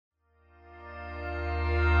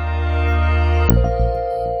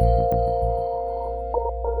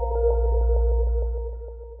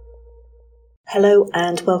Hello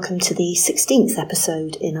and welcome to the 16th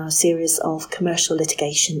episode in our series of commercial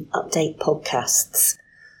litigation update podcasts.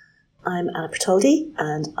 I'm Anna Bertoldi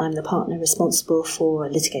and I'm the partner responsible for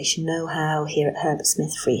litigation know-how here at Herbert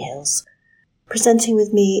Smith Freehills. Presenting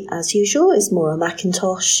with me as usual is Maura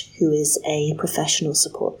McIntosh, who is a professional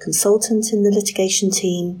support consultant in the litigation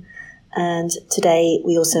team, and today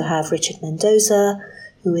we also have Richard Mendoza,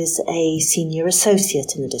 who is a senior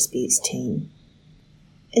associate in the disputes team.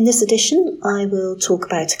 In this edition, I will talk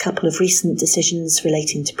about a couple of recent decisions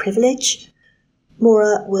relating to privilege.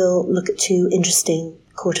 Maura will look at two interesting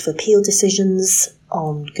Court of Appeal decisions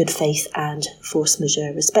on good faith and force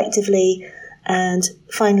majeure respectively. And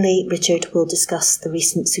finally, Richard will discuss the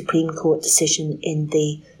recent Supreme Court decision in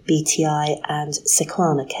the BTI and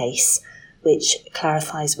Sequana case, which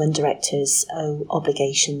clarifies when directors owe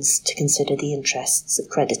obligations to consider the interests of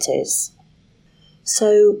creditors.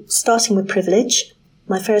 So, starting with privilege,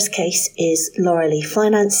 my first case is Loralee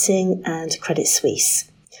Financing and Credit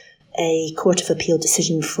Suisse, a Court of Appeal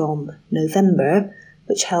decision from November,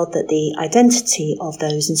 which held that the identity of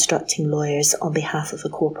those instructing lawyers on behalf of a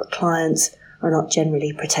corporate client are not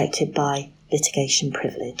generally protected by litigation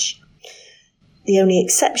privilege. The only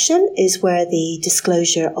exception is where the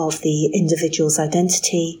disclosure of the individual's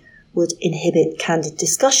identity would inhibit candid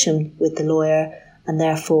discussion with the lawyer and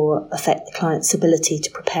therefore affect the client's ability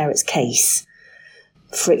to prepare its case.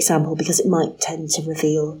 For example, because it might tend to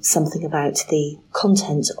reveal something about the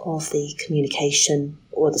content of the communication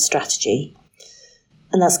or the strategy,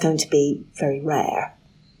 and that's going to be very rare.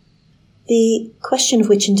 The question of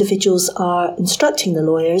which individuals are instructing the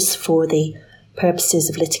lawyers for the purposes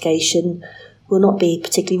of litigation will not be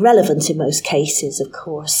particularly relevant in most cases, of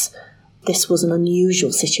course. This was an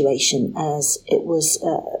unusual situation as it was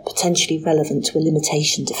potentially relevant to a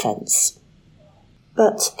limitation defence.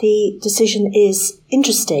 But the decision is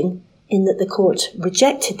interesting in that the court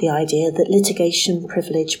rejected the idea that litigation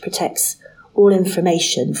privilege protects all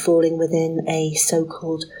information falling within a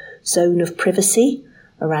so-called zone of privacy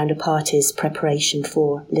around a party's preparation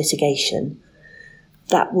for litigation.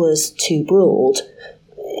 That was too broad.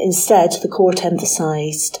 Instead, the court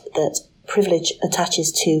emphasised that privilege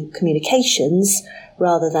attaches to communications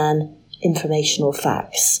rather than information or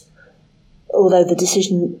facts. Although the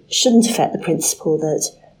decision shouldn't affect the principle that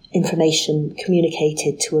information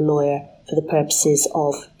communicated to a lawyer for the purposes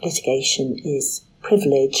of litigation is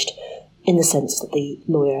privileged, in the sense that the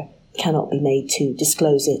lawyer cannot be made to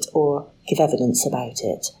disclose it or give evidence about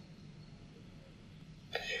it.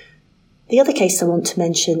 The other case I want to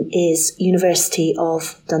mention is University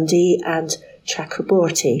of Dundee and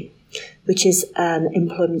Chakraborty, which is an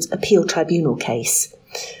Employment Appeal Tribunal case.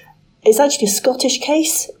 It's actually a Scottish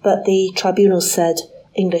case, but the tribunal said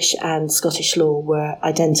English and Scottish law were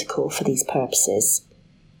identical for these purposes.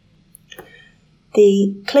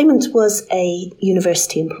 The claimant was a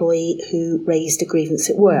university employee who raised a grievance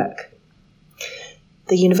at work.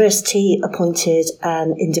 The university appointed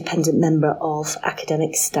an independent member of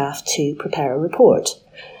academic staff to prepare a report.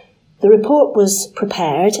 The report was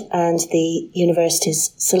prepared and the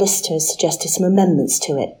university's solicitors suggested some amendments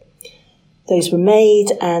to it. Those were made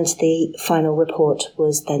and the final report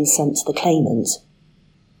was then sent to the claimant.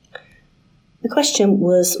 The question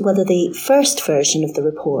was whether the first version of the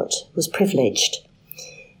report was privileged.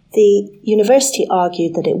 The university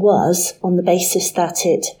argued that it was, on the basis that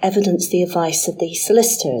it evidenced the advice of the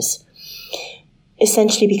solicitors.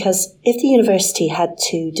 Essentially because if the university had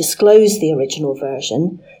to disclose the original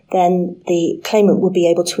version, then the claimant would be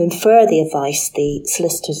able to infer the advice the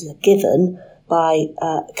solicitors had given by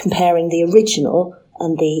comparing the original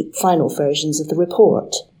and the final versions of the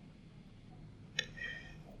report.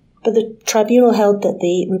 But the tribunal held that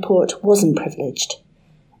the report wasn't privileged.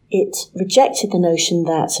 It rejected the notion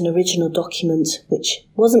that an original document which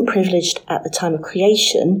wasn't privileged at the time of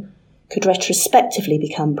creation could retrospectively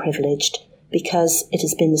become privileged because it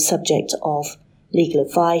has been the subject of legal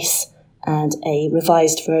advice and a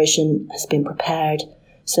revised version has been prepared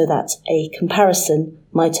so that a comparison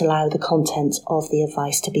might allow the content of the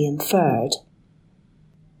advice to be inferred.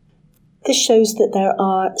 This shows that there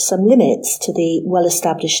are some limits to the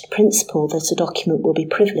well-established principle that a document will be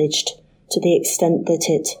privileged to the extent that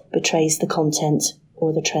it betrays the content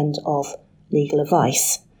or the trend of legal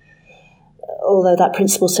advice. Although that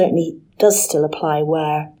principle certainly does still apply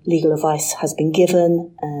where legal advice has been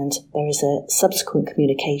given and there is a subsequent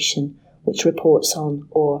communication which reports on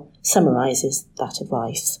or summarises that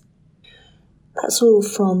advice. That's all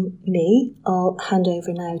from me. I'll hand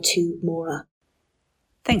over now to Maura.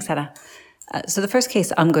 Thanks, Anna. So the first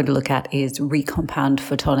case I'm going to look at is Recompound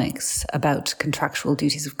Photonics about contractual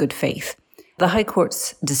duties of good faith. The High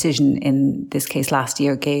Court's decision in this case last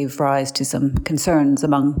year gave rise to some concerns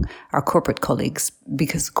among our corporate colleagues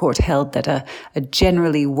because the court held that a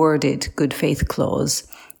generally worded good faith clause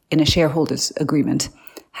in a shareholders' agreement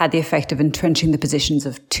had the effect of entrenching the positions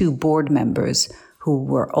of two board members who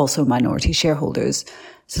were also minority shareholders,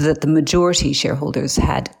 so that the majority shareholders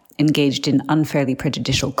had engaged in unfairly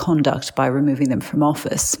prejudicial conduct by removing them from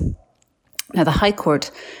office. Now, the High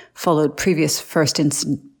Court followed previous first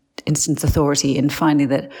instance authority in finding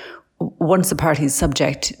that once a party is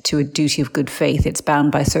subject to a duty of good faith, it's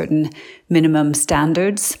bound by certain minimum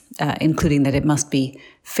standards, including that it must be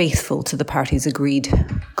faithful to the party's agreed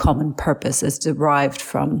common purpose as derived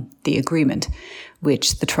from the agreement,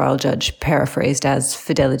 which the trial judge paraphrased as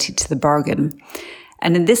fidelity to the bargain.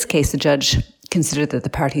 And in this case, the judge considered that the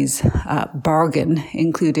party's bargain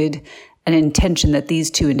included an intention that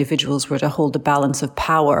these two individuals were to hold a balance of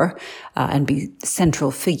power and be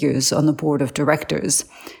central figures on the board of directors.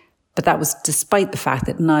 But that was despite the fact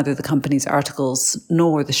that neither the company's articles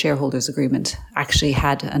nor the shareholders' agreement actually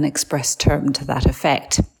had an express term to that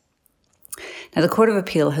effect. Now, the Court of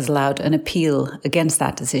Appeal has allowed an appeal against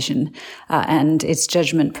that decision, and its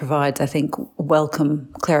judgment provides, I think, welcome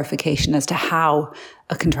clarification as to how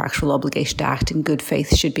a contractual obligation to act in good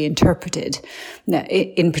faith should be interpreted. Now,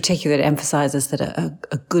 in particular, it emphasises that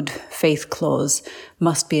a good faith clause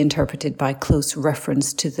must be interpreted by close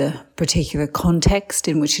reference to the particular context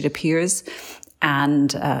in which it appears.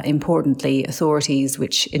 And importantly, authorities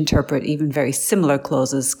which interpret even very similar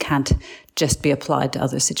clauses can't just be applied to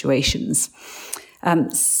other situations.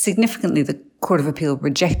 Significantly, the Court of Appeal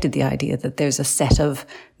rejected the idea that there's a set of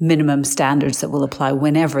minimum standards that will apply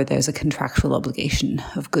whenever there's a contractual obligation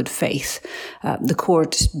of good faith. The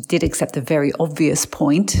court did accept the very obvious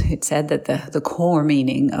point. It said that the core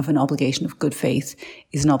meaning of an obligation of good faith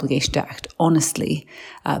is an obligation to act honestly,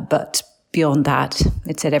 but beyond that,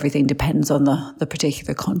 it said everything depends on the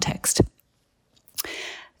particular context.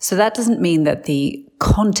 So that doesn't mean that the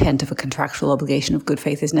content of a contractual obligation of good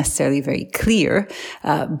faith is necessarily very clear,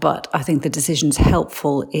 but I think the decision's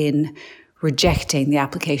helpful in rejecting the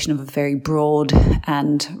application of a very broad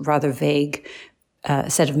and rather vague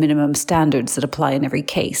set of minimum standards that apply in every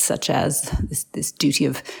case, such as this duty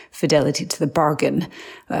of fidelity to the bargain,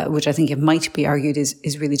 which I think it might be argued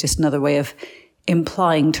is really just another way of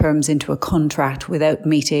implying terms into a contract without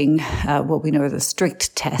meeting what we know are the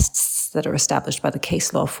strict tests that are established by the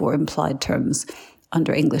case law for implied terms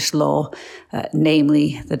under English law,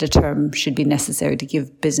 namely that a term should be necessary to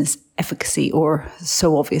give business efficacy or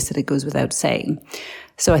so obvious that it goes without saying.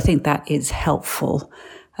 So I think that is helpful.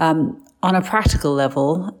 On a practical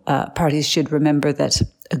level, parties should remember that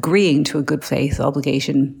agreeing to a good faith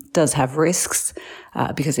obligation does have risks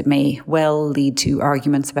because it may well lead to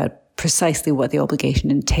arguments about precisely what the obligation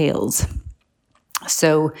entails.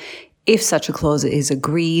 So if such a clause is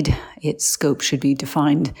agreed, its scope should be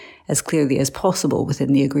defined as clearly as possible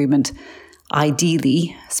within the agreement,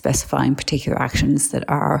 ideally specifying particular actions that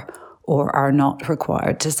are or are not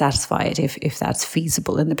required to satisfy it if that's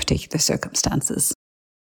feasible in the particular circumstances.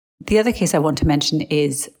 The other case I want to mention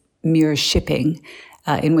is Muir Shipping,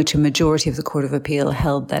 in which a majority of the Court of Appeal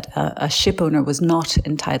held that a ship owner was not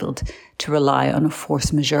entitled to rely on a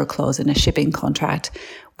force majeure clause in a shipping contract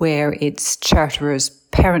where its charterer's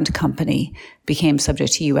parent company became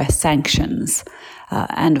subject to US sanctions.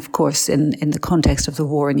 And of course, in the context of the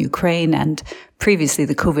war in Ukraine and previously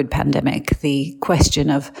the COVID pandemic, the question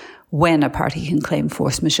of when a party can claim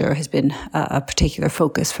force majeure has been a particular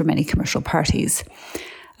focus for many commercial parties.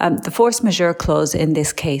 The force majeure clause in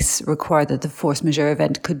this case required that the force majeure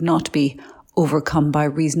event could not be overcome by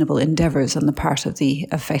reasonable endeavours on the part of the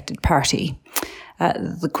affected party.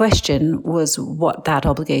 The question was what that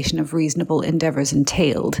obligation of reasonable endeavours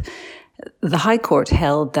entailed. The High Court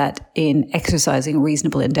held that in exercising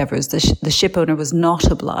reasonable endeavours, the ship owner was not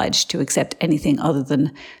obliged to accept anything other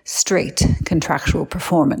than straight contractual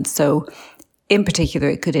performance. So, in particular,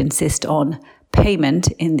 it could insist on payment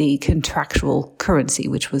in the contractual currency,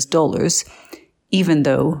 which was dollars, even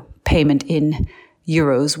though payment in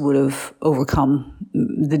euros would have overcome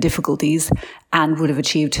the difficulties and would have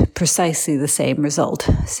achieved precisely the same result,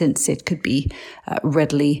 since it could be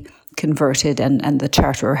readily converted and the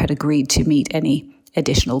charterer had agreed to meet any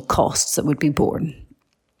additional costs that would be borne.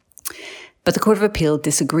 But the Court of Appeal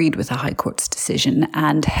disagreed with the High Court's decision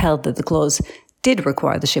and held that the clause did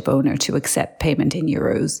require the ship owner to accept payment in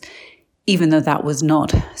euros, even though that was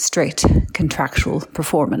not straight contractual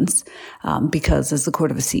performance, because, as the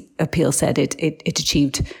Court of Appeal said, it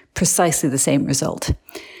achieved precisely the same result.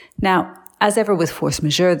 Now, As ever with force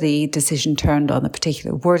majeure, the decision turned on the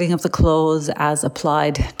particular wording of the clause as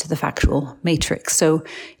applied to the factual matrix. So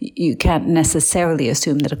you can't necessarily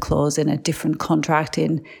assume that a clause in a different contract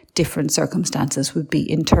in different circumstances would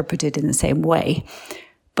be interpreted in the same way.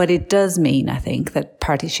 But it does mean, I think, that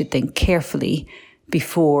parties should think carefully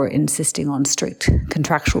before insisting on strict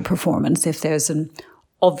contractual performance if there's an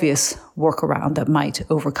obvious workaround that might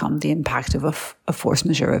overcome the impact of a force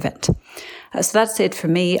majeure event. So that's it for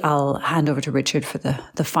me. I'll hand over to Richard for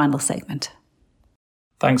the final segment.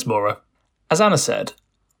 Thanks, Maura. As Anna said,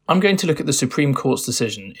 I'm going to look at the Supreme Court's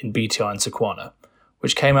decision in BTI and Sequana,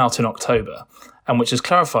 which came out in October, and which has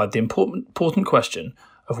clarified the important question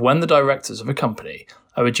of when the directors of a company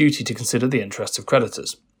owe a duty to consider the interests of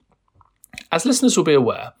creditors. As listeners will be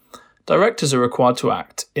aware, directors are required to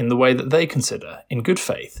act in the way that they consider, in good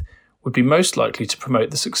faith, would be most likely to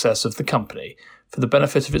promote the success of the company for the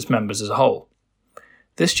benefit of its members as a whole.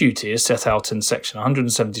 This duty is set out in Section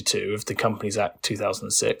 172 of the Companies Act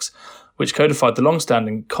 2006, which codified the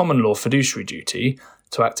long-standing common law fiduciary duty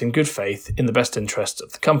to act in good faith in the best interests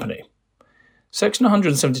of the company. Section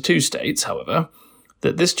 172 states, however,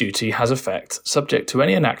 that this duty has effect subject to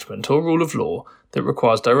any enactment or rule of law that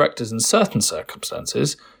requires directors in certain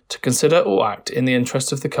circumstances to consider or act in the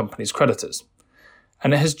interest of the company's creditors.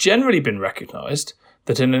 And it has generally been recognised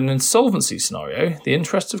that in an insolvency scenario, the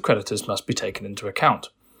interests of creditors must be taken into account,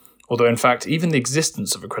 although in fact even the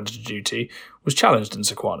existence of a creditor duty was challenged in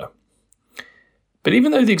Sequana. But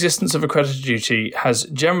even though the existence of a creditor duty has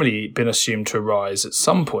generally been assumed to arise at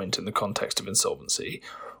some point in the context of insolvency,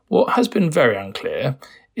 what has been very unclear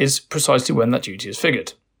is precisely when that duty is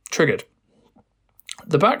triggered.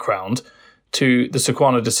 The background to the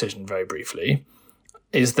Sequana decision, very briefly,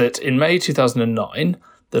 is that in May 2009,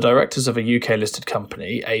 the directors of a UK-listed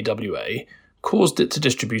company, AWA, caused it to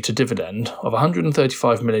distribute a dividend of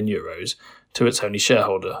 €135 million to its only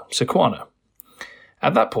shareholder, Sequana.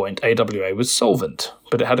 At that point, AWA was solvent,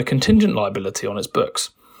 but it had a contingent liability on its books,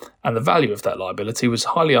 and the value of that liability was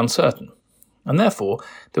highly uncertain, and therefore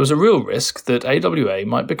there was a real risk that AWA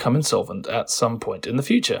might become insolvent at some point in the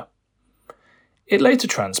future. It later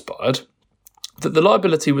transpired that the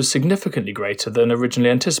liability was significantly greater than originally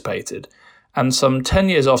anticipated, and some 10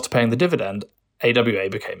 years after paying the dividend, AWA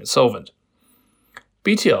became insolvent.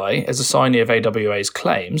 BTI, as a signee of AWA's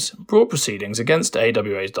claims, brought proceedings against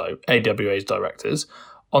AWA's directors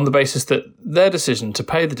on the basis that their decision to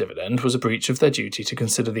pay the dividend was a breach of their duty to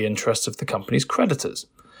consider the interests of the company's creditors.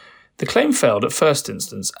 The claim failed at first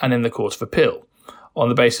instance and in the Court of Appeal, on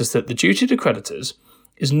the basis that the duty to creditors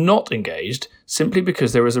is not engaged simply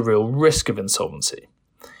because there is a real risk of insolvency.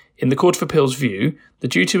 In the Court of Appeal's view, the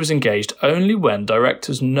duty was engaged only when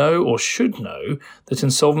directors know or should know that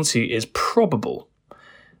insolvency is probable.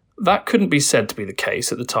 That couldn't be said to be the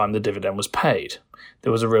case at the time the dividend was paid.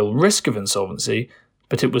 There was a real risk of insolvency,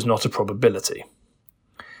 but it was not a probability.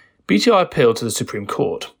 BTI appealed to the Supreme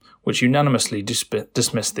Court, which unanimously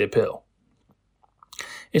dismissed the appeal.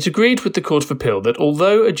 It agreed with the Court of Appeal that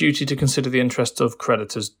although a duty to consider the interests of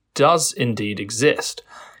creditors does indeed exist,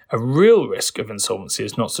 a real risk of insolvency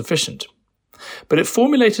is not sufficient. But it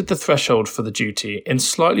formulated the threshold for the duty in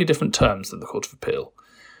slightly different terms than the Court of Appeal.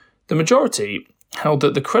 The majority held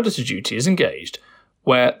that the creditor duty is engaged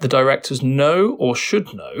where the directors know or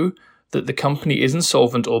should know that the company is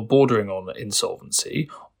insolvent or bordering on insolvency,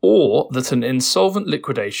 or that an insolvent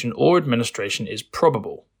liquidation or administration is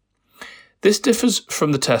probable. This differs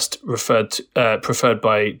from the test preferred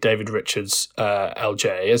by David Richards,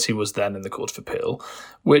 LJ, as he was then in the Court of Appeal,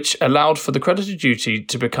 which allowed for the creditor duty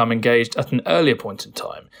to become engaged at an earlier point in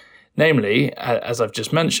time, namely, as I've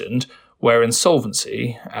just mentioned, where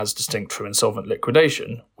insolvency, as distinct from insolvent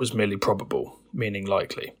liquidation, was merely probable, meaning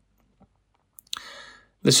likely.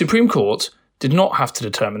 The Supreme Court did not have to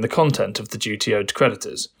determine the content of the duty owed to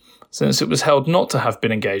creditors, since it was held not to have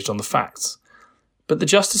been engaged on the facts. But the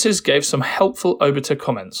justices gave some helpful obiter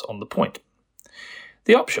comments on the point.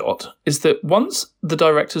 The upshot is that once the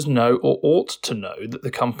directors know or ought to know that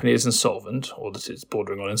the company is insolvent, or that it's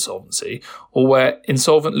bordering on insolvency, or where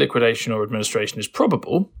insolvent liquidation or administration is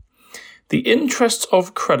probable, the interests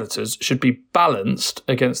of creditors should be balanced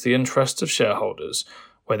against the interests of shareholders,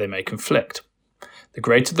 where they may conflict. The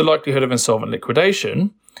greater the likelihood of insolvent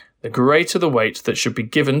liquidation, the greater the weight that should be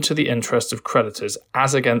given to the interests of creditors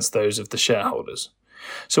as against those of the shareholders.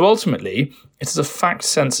 So ultimately, it is a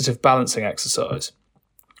fact-sensitive balancing exercise,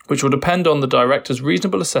 which will depend on the director's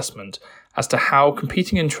reasonable assessment as to how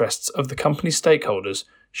competing interests of the company's stakeholders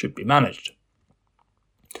should be managed.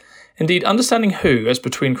 Indeed, understanding who, as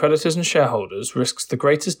between creditors and shareholders, risks the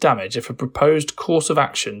greatest damage if a proposed course of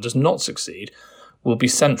action does not succeed will be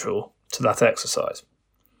central to that exercise.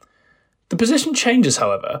 The position changes,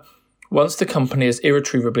 however, once the company is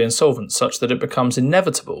irretrievably insolvent, such that it becomes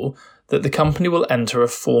inevitable that the company will enter a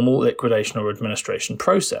formal liquidation or administration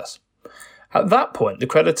process. At that point, the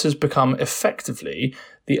creditors become effectively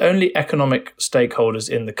the only economic stakeholders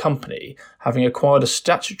in the company, having acquired a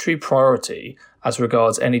statutory priority as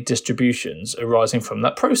regards any distributions arising from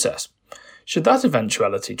that process. Should that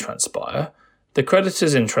eventuality transpire, the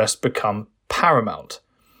creditors' interests become paramount.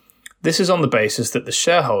 This is on the basis that the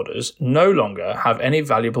shareholders no longer have any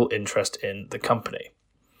valuable interest in the company.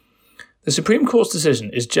 The Supreme Court's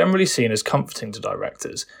decision is generally seen as comforting to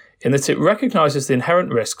directors in that it recognises the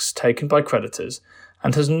inherent risks taken by creditors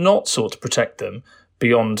and has not sought to protect them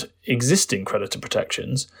beyond existing creditor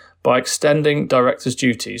protections by extending directors'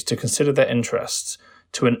 duties to consider their interests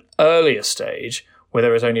to an earlier stage where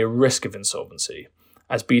there is only a risk of insolvency,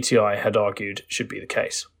 as BTI had argued should be the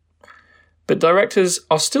case. But directors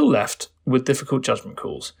are still left with difficult judgment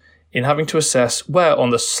calls in having to assess where on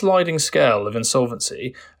the sliding scale of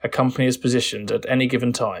insolvency a company is positioned at any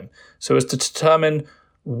given time, so as to determine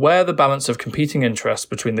where the balance of competing interests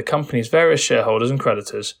between the company's various shareholders and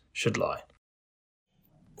creditors should lie.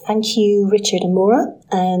 Thank you, Richard and Maura,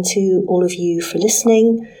 and to all of you for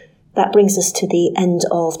listening. That brings us to the end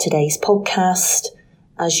of today's podcast.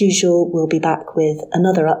 As usual, we'll be back with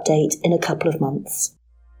another update in a couple of months.